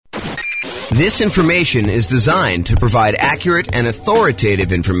This information is designed to provide accurate and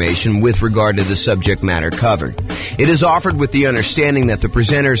authoritative information with regard to the subject matter covered. It is offered with the understanding that the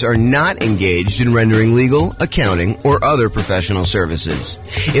presenters are not engaged in rendering legal, accounting, or other professional services.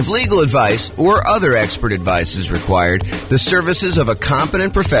 If legal advice or other expert advice is required, the services of a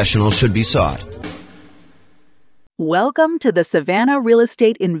competent professional should be sought. Welcome to the Savannah Real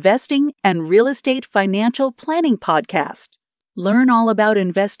Estate Investing and Real Estate Financial Planning Podcast. Learn all about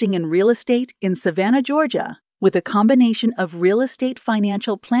investing in real estate in Savannah, Georgia, with a combination of real estate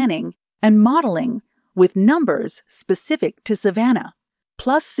financial planning and modeling with numbers specific to Savannah,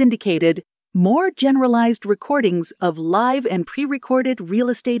 plus syndicated, more generalized recordings of live and pre-recorded real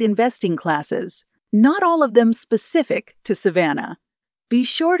estate investing classes, not all of them specific to Savannah. Be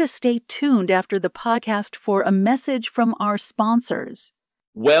sure to stay tuned after the podcast for a message from our sponsors.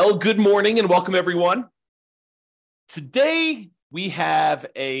 Well, good morning and welcome everyone. Today we have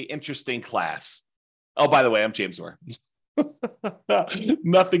an interesting class. Oh, by the way, I'm James Orr.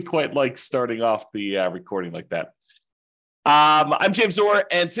 Nothing quite like starting off the recording like that. I'm James Orr,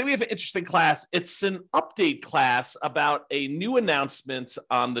 and today we have an interesting class. It's an update class about a new announcement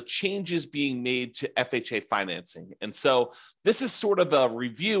on the changes being made to FHA financing. And so this is sort of a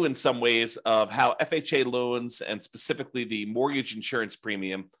review in some ways of how FHA loans and specifically the mortgage insurance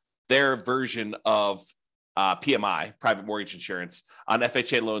premium, their version of PMI, private mortgage insurance, on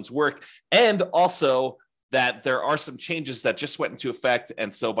FHA loans work, and also that there are some changes that just went into effect.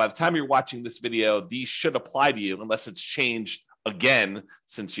 And so by the time you're watching this video, these should apply to you unless it's changed again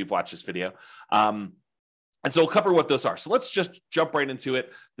since you've watched this video. And so we'll cover what those are. So let's just jump right into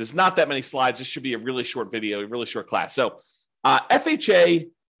it. There's not that many slides. This should be a really short video, a really short class. So FHA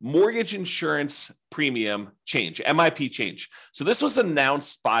mortgage insurance premium change, MIP change. So this was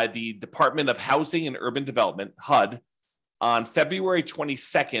announced by the Department of Housing and Urban Development, HUD, on February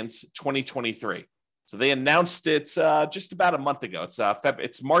 22nd, 2023. So they announced it just about a month ago.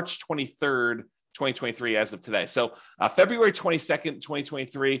 It's March 23rd, 2023 as of today. So February 22nd,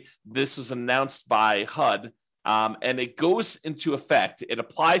 2023, this was announced by HUD, and it goes into effect. It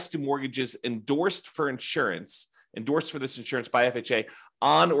applies to mortgages endorsed for this insurance by FHA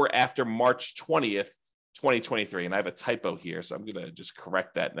on or after March 20th, 2023. And I have a typo here, so I'm going to just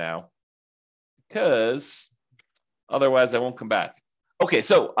correct that now because otherwise I won't come back. Okay,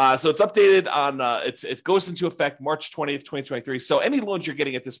 so it's updated on, it goes into effect March 20th, 2023. So any loans you're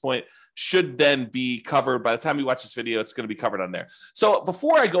getting at this point should then be covered. By the time you watch this video, it's going to be covered on there. So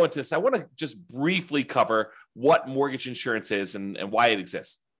before I go into this, I want to just briefly cover what mortgage insurance is and why it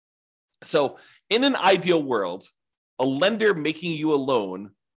exists. So in an ideal world, a lender making you a loan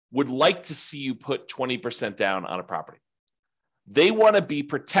would like to see you put 20% down on a property. They want to be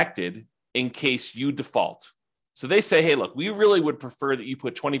protected in case you default. So they say, hey, look, we really would prefer that you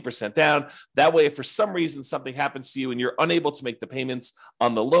put 20% down. That way, if for some reason something happens to you and you're unable to make the payments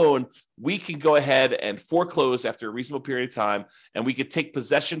on the loan, we can go ahead and foreclose after a reasonable period of time, and we could take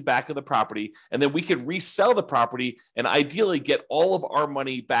possession back of the property, and then we could resell the property and ideally get all of our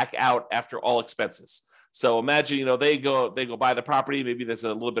money back out after all expenses. So imagine, they go buy the property. Maybe there's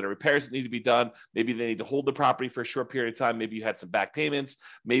a little bit of repairs that need to be done. Maybe they need to hold the property for a short period of time. Maybe you had some back payments.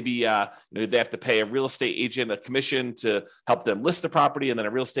 Maybe they have to pay a real estate agent a commission to help them list the property, and then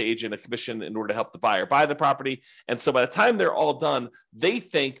a real estate agent a commission in order to help the buyer buy the property. And so by the time they're all done, they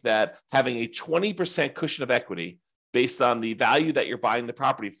think that having a 20% cushion of equity based on the value that you're buying the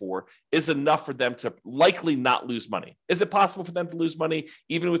property for is enough for them to likely not lose money. Is it possible for them to lose money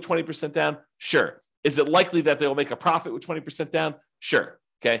even with 20% down? Sure. Is it likely that they'll make a profit with 20% down? Sure.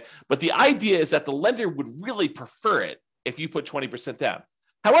 Okay. But the idea is that the lender would really prefer it if you put 20% down.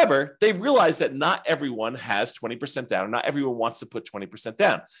 However, they've realized that not everyone has 20% down, or not everyone wants to put 20%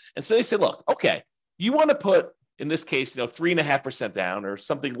 down. And so they say, look, okay, you want to put, in this case, 3.5% down or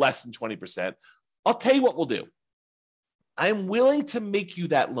something less than 20%. I'll tell you what we'll do. I'm willing to make you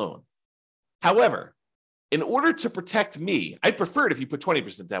that loan. However, in order to protect me, I'd prefer it if you put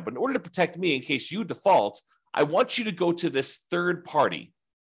 20% down, but in order to protect me in case you default, I want you to go to this third party,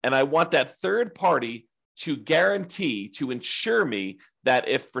 and I want that third party to guarantee, to ensure me that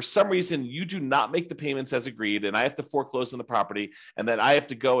if for some reason you do not make the payments as agreed and I have to foreclose on the property and then I have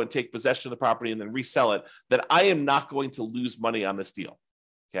to go and take possession of the property and then resell it, that I am not going to lose money on this deal.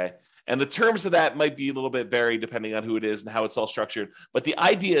 Okay. And the terms of that might be a little bit varied depending on who it is and how it's all structured. But the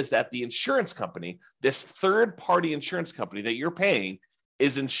idea is that the insurance company, this third-party insurance company that you're paying,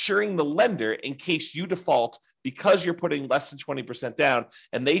 is insuring the lender in case you default because you're putting less than 20% down,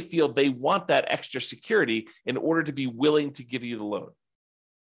 and they feel they want that extra security in order to be willing to give you the loan.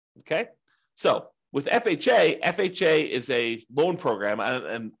 Okay? So with FHA is a loan program,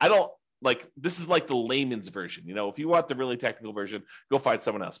 and I don't this is like the layman's version. If you want the really technical version, go find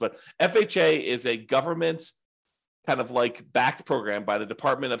someone else. But FHA is a government kind of like backed program by the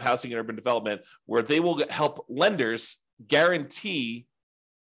Department of Housing and Urban Development, where they will help lenders guarantee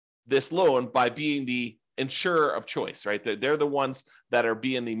this loan by being the insurer of choice, right? They're the ones that are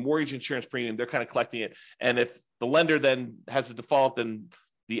being the mortgage insurance premium. They're kind of collecting it. And if the lender then has a default, then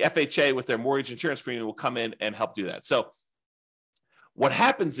the FHA with their mortgage insurance premium will come in and help do that. So what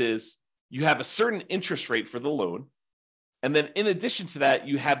happens is you have a certain interest rate for the loan. And then in addition to that,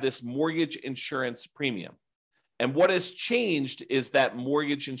 you have this mortgage insurance premium. And what has changed is that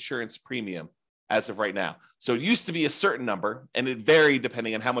mortgage insurance premium as of right now. So it used to be a certain number, and it varied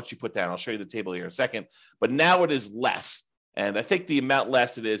depending on how much you put down. I'll show you the table here in a second. But now it is less. And I think the amount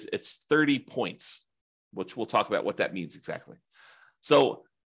less it's 30 points, which we'll talk about what that means exactly. So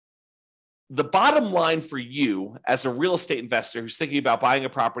the bottom line for you as a real estate investor who's thinking about buying a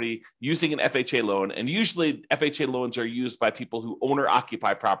property using an FHA loan, and usually FHA loans are used by people who own or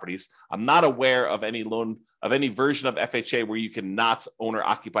occupy properties. I'm not aware of any loan of any version of FHA where you can not own or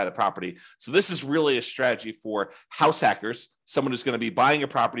occupy the property. So this is really a strategy for house hackers, someone who's going to be buying a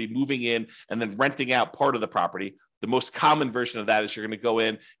property, moving in, and then renting out part of the property. The most common version of that is you're going to go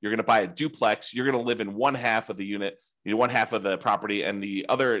in, you're going to buy a duplex, you're going to live in one half of the unit, one half of the property, and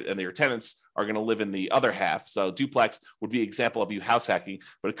your tenants are going to live in the other half. So duplex would be an example of you house hacking,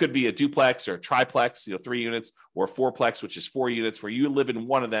 but it could be a duplex or a triplex, 3 units, or a fourplex, which is 4 units, where you live in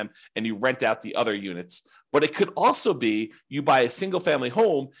one of them and you rent out the other units. But it could also be you buy a single family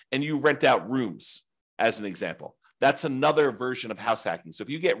home and you rent out rooms, as an example. That's another version of house hacking. So if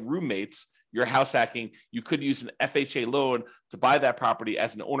you get roommates, you're house hacking. You could use an FHA loan to buy that property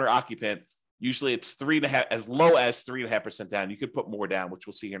as an owner occupant. Usually it's 3.5%, as low as 3.5% down. You could put more down, which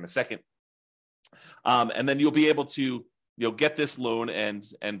we'll see here in a second. And then you'll be able to get this loan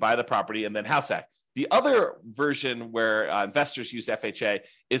and buy the property and then house hack. The other version where investors use FHA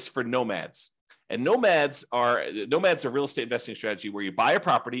is for nomads. And nomads are a real estate investing strategy where you buy a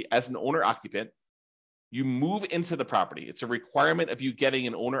property as an owner occupant. You move into the property. It's a requirement of you getting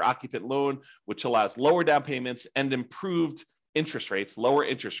an owner occupant loan, which allows lower down payments and improved interest rates, lower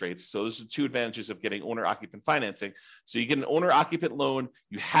interest rates. So those are 2 advantages of getting owner occupant financing. So you get an owner occupant loan.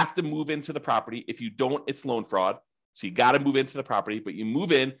 You have to move into the property. If you don't, it's loan fraud. So you got to move into the property, but you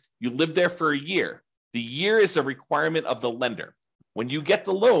move in, you live there for a year. The year is a requirement of the lender. When you get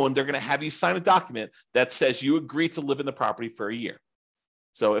the loan, they're going to have you sign a document that says you agree to live in the property for a year.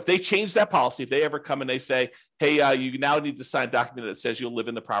 So if they change that policy, if they ever come and they say, hey, you now need to sign a document that says you'll live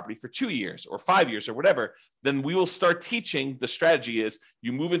in the property for 2 years or 5 years or whatever, then we will start teaching the strategy is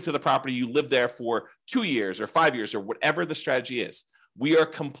you move into the property, you live there for 2 years or 5 years or whatever the strategy is. We are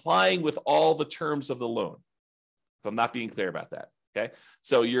complying with all the terms of the loan. If I'm not being clear about that. Okay.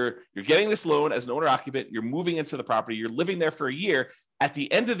 So you're getting this loan as an owner occupant, you're moving into the property, you're living there for a year. At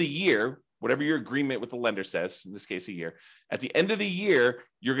the end of the year, whatever your agreement with the lender says, in this case, a year, at the end of the year,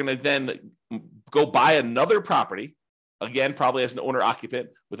 you're going to then go buy another property, again, probably as an owner occupant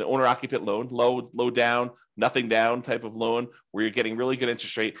with an owner occupant loan, low down, nothing down type of loan where you're getting really good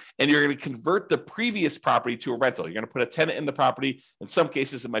interest rate. And you're going to convert the previous property to a rental. You're going to put a tenant in the property. In some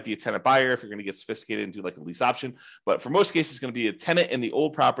cases, it might be a tenant buyer if you're going to get sophisticated and do like a lease option. But for most cases, it's going to be a tenant in the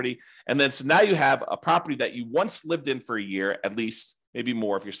old property. And then so now you have a property that you once lived in for a year, at least, maybe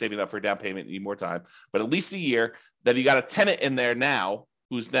more if you're saving up for a down payment, you need more time, but at least a year, that you got a tenant in there now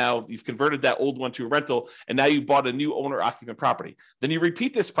you've converted that old one to a rental, and now you bought a new owner occupant property. Then you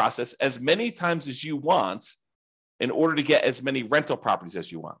repeat this process as many times as you want in order to get as many rental properties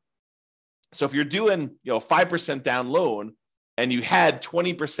as you want. So if you're doing 5% down loan and you had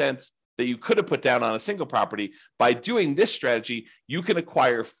 20% that you could have put down on a single property, by doing this strategy, you can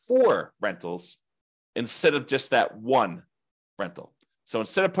acquire 4 rentals instead of just that 1 rental. So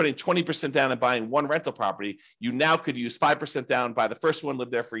instead of putting 20% down and buying 1 rental property, you now could use 5% down, buy the first one,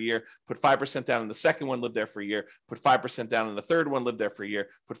 live there for a year, put 5% down in the second one, live there for a year, put 5% down in the third one, live there for a year,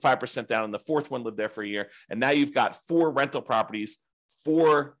 put 5% down in the fourth one, live there for a year. And now you've got 4 rental properties,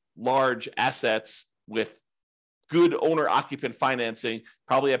 4 large assets with good owner occupant financing,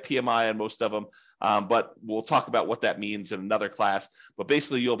 probably a PMI on most of them. But we'll talk about what that means in another class. But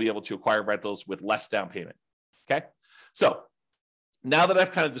basically, you'll be able to acquire rentals with less down payment. Okay. So now that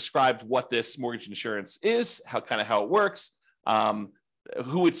I've kind of described what this mortgage insurance is, how it works,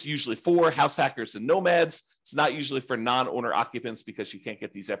 who it's usually for, house hackers and nomads. It's not usually for non-owner occupants because you can't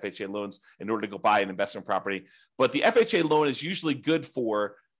get these FHA loans in order to go buy an investment property. But the FHA loan is usually good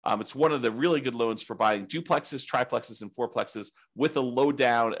for, it's one of the really good loans for buying duplexes, triplexes, and fourplexes with a low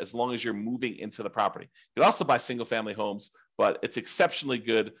down as long as you're moving into the property. You can also buy single family homes, but it's exceptionally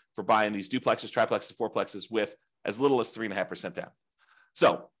good for buying these duplexes, triplexes, fourplexes with as little as 3.5% down.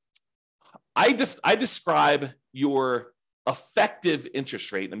 So I describe your effective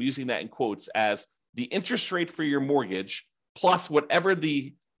interest rate, I'm using that in quotes, as the interest rate for your mortgage plus whatever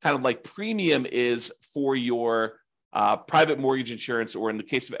the kind of like premium is for your private mortgage insurance, or in the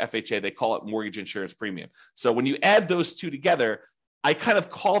case of FHA, they call it mortgage insurance premium. So when you add those two together, I kind of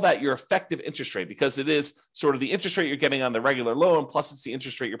call that your effective interest rate, because it is sort of the interest rate you're getting on the regular loan, plus it's the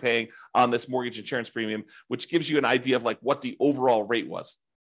interest rate you're paying on this mortgage insurance premium, which gives you an idea of like what the overall rate was.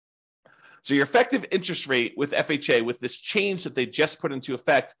 So your effective interest rate with FHA, with this change that they just put into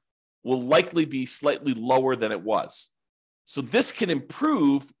effect, will likely be slightly lower than it was. So this can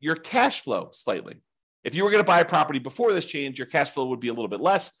improve your cash flow slightly. If you were going to buy a property before this change, your cash flow would be a little bit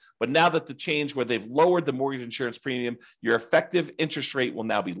less. But now that the change where they've lowered the mortgage insurance premium, your effective interest rate will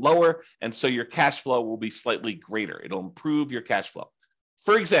now be lower. And so your cash flow will be slightly greater. It'll improve your cash flow.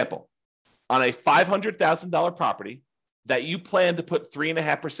 For example, on a $500,000 property that you plan to put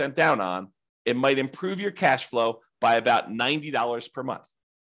 3.5% down on, it might improve your cash flow by about $90 per month.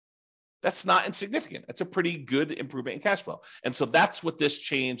 That's not insignificant. That's a pretty good improvement in cash flow. And so that's what this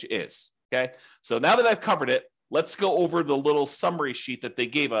change is. Okay. So now that I've covered it, let's go over the little summary sheet that they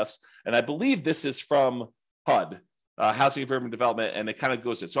gave us. And I believe this is from HUD, Housing and Urban Development, and it kind of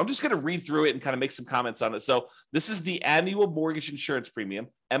goes in. So I'm just going to read through it and kind of make some comments on it. So this is the annual mortgage insurance premium,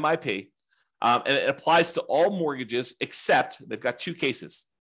 MIP, and it applies to all mortgages except they've got two cases: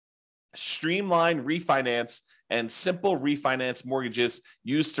 streamlined refinance and simple refinance mortgages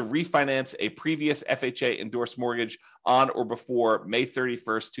used to refinance a previous FHA endorsed mortgage on or before May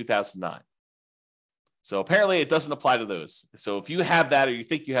 31st, 2009. So apparently it doesn't apply to those. So if you have that, or you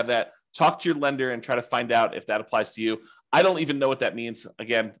think you have that, talk to your lender and try to find out if that applies to you. I don't even know what that means.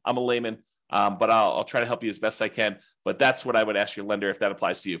 Again, I'm a layman, but I'll try to help you as best I can. But that's what I would ask your lender if that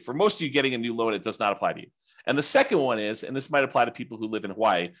applies to you. For most of you getting a new loan, it does not apply to you. And the second one is, and this might apply to people who live in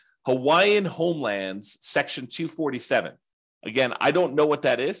Hawaii, Hawaiian Homelands Section 247. Again, I don't know what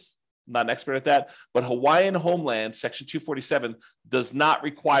that is. I'm not an expert at that, but Hawaiian Homeland Section 247 does not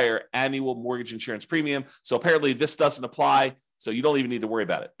require annual mortgage insurance premium. So apparently this doesn't apply. So you don't even need to worry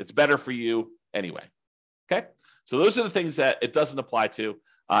about it. It's better for you anyway. Okay. So those are the things that it doesn't apply to.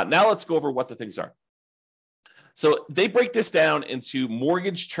 Now let's go over what the things are. So they break this down into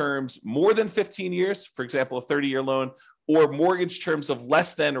mortgage terms more than 15 years, for example, a 30-year loan, or mortgage terms of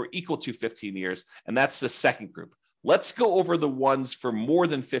less than or equal to 15 years. And that's the second group. Let's go over the ones for more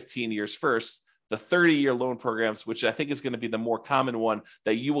than 15 years first, the 30-year loan programs, which I think is going to be the more common one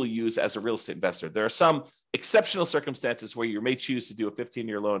that you will use as a real estate investor. There are some exceptional circumstances where you may choose to do a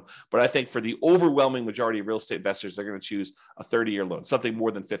 15-year loan, but I think for the overwhelming majority of real estate investors, they're going to choose a 30-year loan, something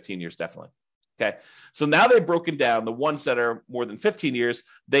more than 15 years, definitely. Okay. So now they've broken down the ones that are more than 15 years.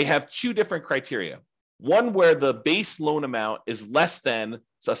 They have two different criteria. One where the base loan amount is less than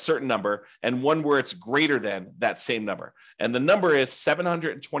a certain number, and one where it's greater than that same number. And the number is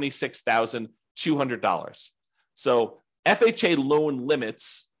 $726,200. So FHA loan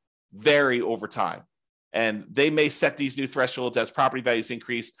limits vary over time. And they may set these new thresholds as property values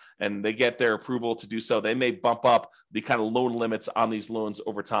increase and they get their approval to do so. They may bump up the kind of loan limits on these loans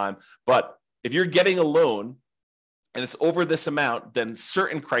over time. But if you're getting a loan and it's over this amount, then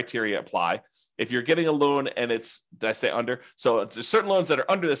certain criteria apply. If you're getting a loan and it's, did I say under? So there's certain loans that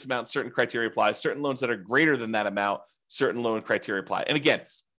are under this amount, certain criteria apply. Certain loans that are greater than that amount, certain loan criteria apply. And again,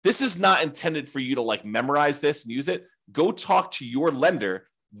 this is not intended for you to like memorize this and use it. Go talk to your lender.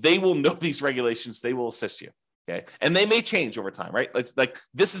 They will know these regulations. They will assist you. Okay. And they may change over time, right? It's like,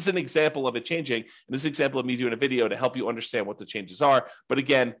 this is an example of it changing. And this is an example of me doing a video to help you understand what the changes are. But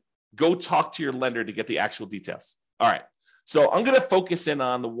again, go talk to your lender to get the actual details. All right. So I'm going to focus in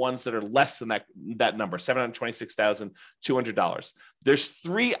on the ones that are less than that number, $726,200. There's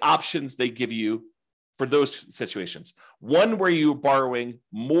three options they give you for those situations. One where you're borrowing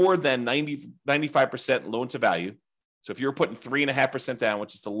more than 95% loan to value. So if you're putting 3.5% down,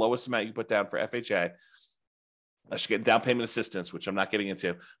 which is the lowest amount you put down for FHA, unless you're getting down payment assistance, which I'm not getting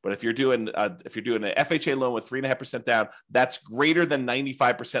into. But if you're doing an FHA loan with 3.5% down, that's greater than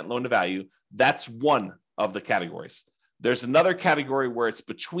 95% loan to value. That's one of the categories. There's another category where it's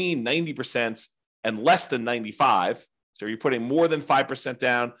between 90% and less than 95. So you're putting more than 5%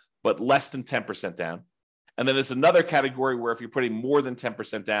 down, but less than 10% down. And then there's another category where if you're putting more than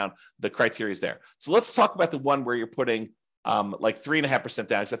 10% down, the criteria is there. So let's talk about the one where you're putting like 3.5%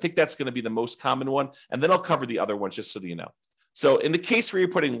 down, because I think that's going to be the most common one. And then I'll cover the other ones just so that you know. So in the case where you're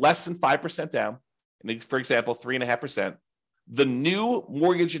putting less than 5% down, for example, 3.5%, the new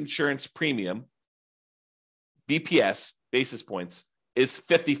mortgage insurance premium, BPS, basis points is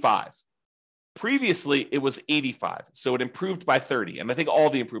 55. Previously, it was 85. So it improved by 30. And I think all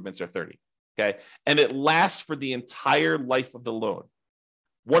the improvements are 30. Okay. And it lasts for the entire life of the loan.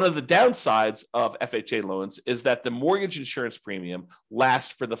 One of the downsides of FHA loans is that the mortgage insurance premium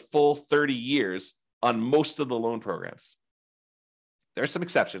lasts for the full 30 years on most of the loan programs. There are some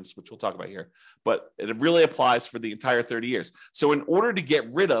exceptions, which we'll talk about here, but it really applies for the entire 30 years. So in order to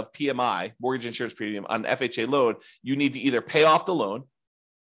get rid of PMI, mortgage insurance premium, on an FHA loan, you need to either pay off the loan,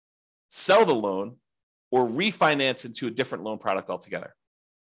 sell the loan, or refinance into a different loan product altogether.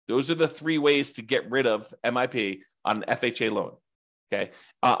 Those are the three ways to get rid of MIP on an FHA loan. Okay.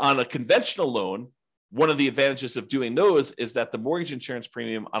 On a conventional loan, one of the advantages of doing those is that the mortgage insurance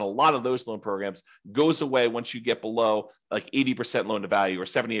premium on a lot of those loan programs goes away once you get below like 80% loan to value or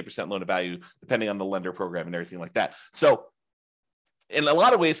 78% loan to value, depending on the lender program and everything like that. So in a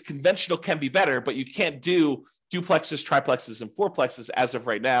lot of ways, conventional can be better, but you can't do duplexes, triplexes, and fourplexes as of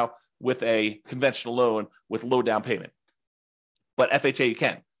right now with a conventional loan with low down payment. But FHA you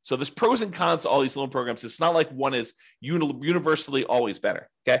can. So there's pros and cons to all these loan programs. It's not like one is universally always better.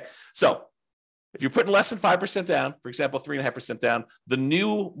 Okay. So if you're putting less than 5% down, for example, 3.5% down, the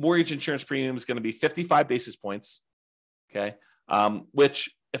new mortgage insurance premium is going to be 55 basis points. Okay.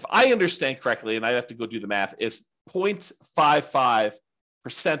 Which, if I understand correctly, and I have to go do the math, is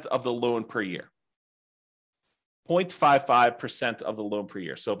 0.55% of the loan per year. 0.55% of the loan per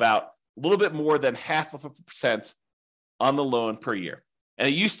year. So about a little bit more than 0.5% on the loan per year. And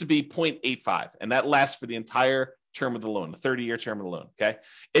it used to be 0.85, and that lasts for the entire term of the loan, the 30-year term of the loan, okay?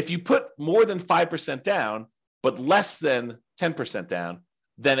 If you put more than 5% down, but less than 10% down,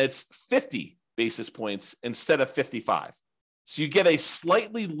 then it's 50 basis points instead of 55. So you get a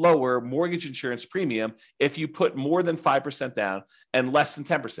slightly lower mortgage insurance premium if you put more than 5% down and less than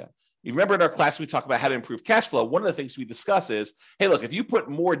 10%. You remember in our class, we talked about how to improve cash flow. One of the things we discuss is, hey, look, if you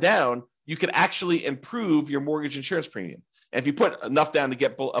put more down, you can actually improve your mortgage insurance premium. And if you put enough down to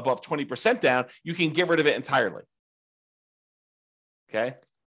get above 20% down, you can get rid of it entirely. Okay.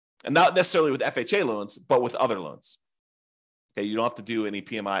 And not necessarily with FHA loans, but with other loans. Okay. You don't have to do any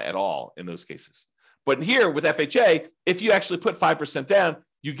PMI at all in those cases. But here with FHA, if you actually put 5% down,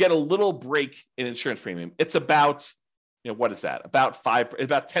 you get a little break in insurance premium. It's about, what is that? About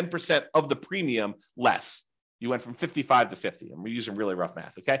 10% of the premium less. You went from 55 to 50. And we're using really rough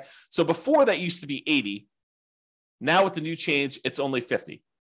math. Okay. So before that used to be 80. Now with the new change, it's only 50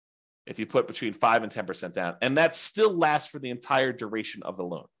 if you put between 5 and 10% down. And that still lasts for the entire duration of the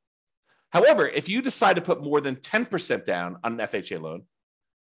loan. However, if you decide to put more than 10% down on an FHA loan,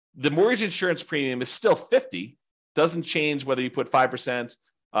 the mortgage insurance premium is still 50, doesn't change whether you put 5%,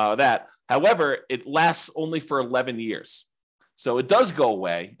 that. However, it lasts only for 11 years. So it does go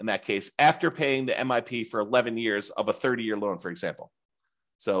away in that case after paying the MIP for 11 years of a 30-year loan, for example.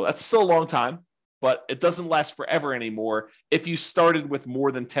 So that's still a long time, but it doesn't last forever anymore if you started with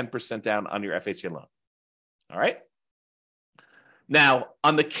more than 10% down on your FHA loan. All right. Now,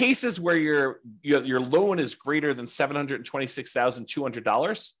 on the cases where your loan is greater than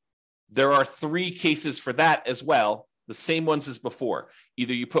 $726,200, there are 3 cases for that as well, the same ones as before.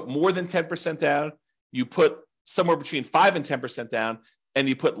 Either you put more than 10% down, you put somewhere between 5 and 10% down, and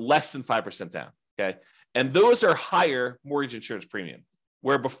you put less than 5% down. Okay. And those are higher mortgage insurance premium.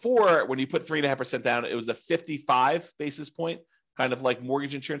 Where before, when you put 3.5% down, it was a 55 basis point, kind of like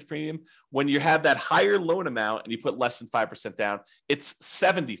mortgage insurance premium. When you have that higher loan amount and you put less than 5% down, it's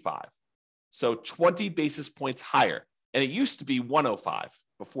 75. So 20 basis points higher. And it used to be 105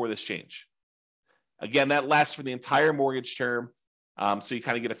 before this change. Again, that lasts for the entire mortgage term. So you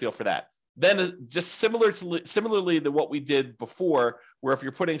kind of get a feel for that. Then just similarly to what we did before, where if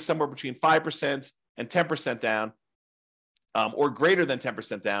you're putting somewhere between 5% and 10% down, or greater than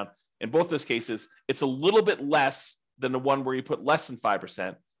 10% down, in both those cases, it's a little bit less than the one where you put less than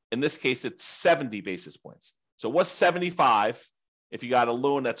 5%. In this case, it's 70 basis points. So it was 75 if you got a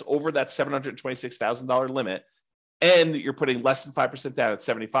loan that's over that $726,000 limit, and you're putting less than 5% down at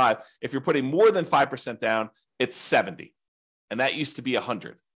 75. If you're putting more than 5% down, it's 70. And that used to be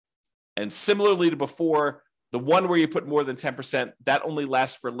 100. And similarly to before, the one where you put more than 10%, that only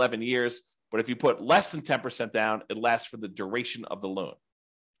lasts for 11 years. But if you put less than 10% down, it lasts for the duration of the loan.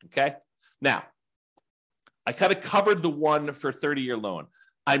 Okay. Now, I kind of covered the one for 30-year loan.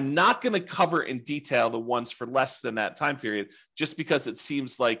 I'm not going to cover in detail the ones for less than that time period, just because it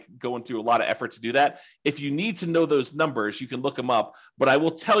seems like going through a lot of effort to do that. If you need to know those numbers, you can look them up. But I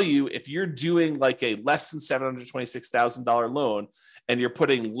will tell you, if you're doing like a less than $726,000 loan and you're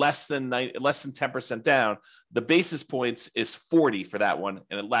putting less than 10% down, the basis points is 40 for that one,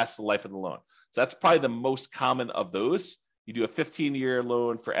 and it lasts the life of the loan. So that's probably the most common of those. You do a 15-year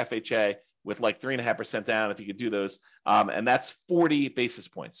loan for FHA with like 3.5% down if you could do those. And that's 40 basis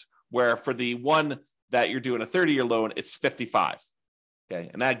points, where for the one that you're doing a 30-year loan, it's 55. Okay.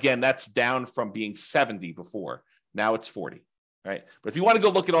 And that, again, that's down from being 70 before. Now it's 40. Right. But if you want to go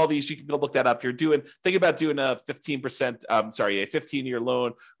look at all these, you can go look that up. If you're think about doing a 15%, a 15-year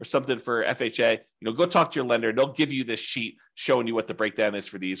loan or something for FHA, go talk to your lender. They'll give you this sheet showing you what the breakdown is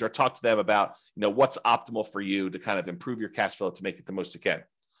for these, or talk to them about, what's optimal for you to kind of improve your cash flow to make it the most you can.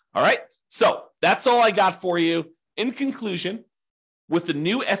 All right. So that's all I got for you. In conclusion, with the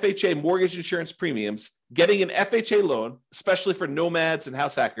new FHA mortgage insurance premiums, getting an FHA loan, especially for nomads and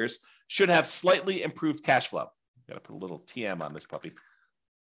house hackers, should have slightly improved cash flow. Got to put a little TM on this puppy.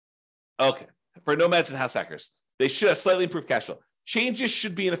 Okay. For nomads and house hackers, they should have slightly improved cash flow. Changes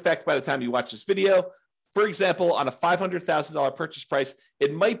should be in effect by the time you watch this video. For example, on a $500,000 purchase price,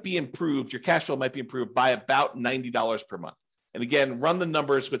 it might be improved. Your cash flow might be improved by about $90 per month. And again, run the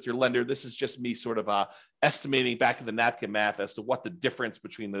numbers with your lender. This is just me sort of estimating back of the napkin math as to what the difference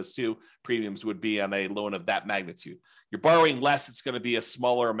between those two premiums would be on a loan of that magnitude. You're borrowing less, it's going to be a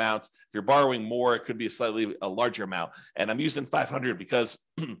smaller amount. If you're borrowing more, it could be a larger amount. And I'm using 500 because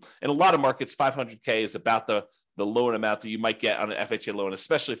in a lot of markets, 500K is about the loan amount that you might get on an FHA loan,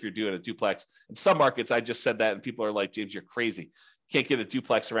 especially if you're doing a duplex. In some markets, I just said that and people are like, James, you're crazy. You can't get a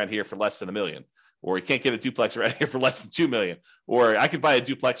duplex around here for less than $1 million. Or you can't get a duplex around here for less than $2 million, or I could buy a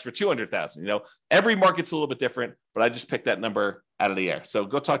duplex for $200,000. Every market's a little bit different, but I just picked that number out of the air. So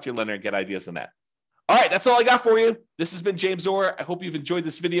go talk to your lender and get ideas on that. All right, that's all I got for you. This has been James Orr. I hope you've enjoyed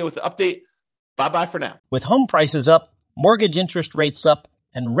this video with the update. Bye-bye for now. With home prices up, mortgage interest rates up,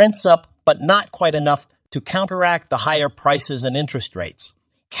 and rents up, but not quite enough to counteract the higher prices and interest rates,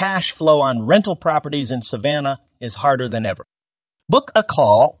 cash flow on rental properties in Savannah is harder than ever. Book a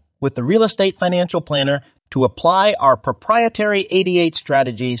call with the Real Estate Financial Planner to apply our proprietary 88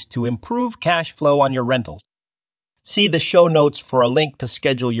 strategies to improve cash flow on your rentals. See the show notes for a link to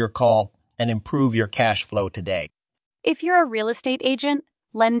schedule your call and improve your cash flow today. If you're a real estate agent,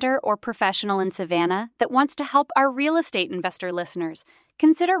 lender, or professional in Savannah that wants to help our real estate investor listeners,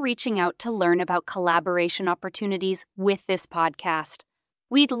 consider reaching out to learn about collaboration opportunities with this podcast.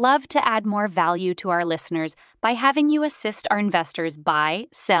 We'd love to add more value to our listeners by having you assist our investors buy,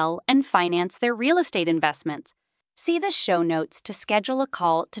 sell, and finance their real estate investments. See the show notes to schedule a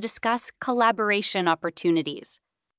call to discuss collaboration opportunities.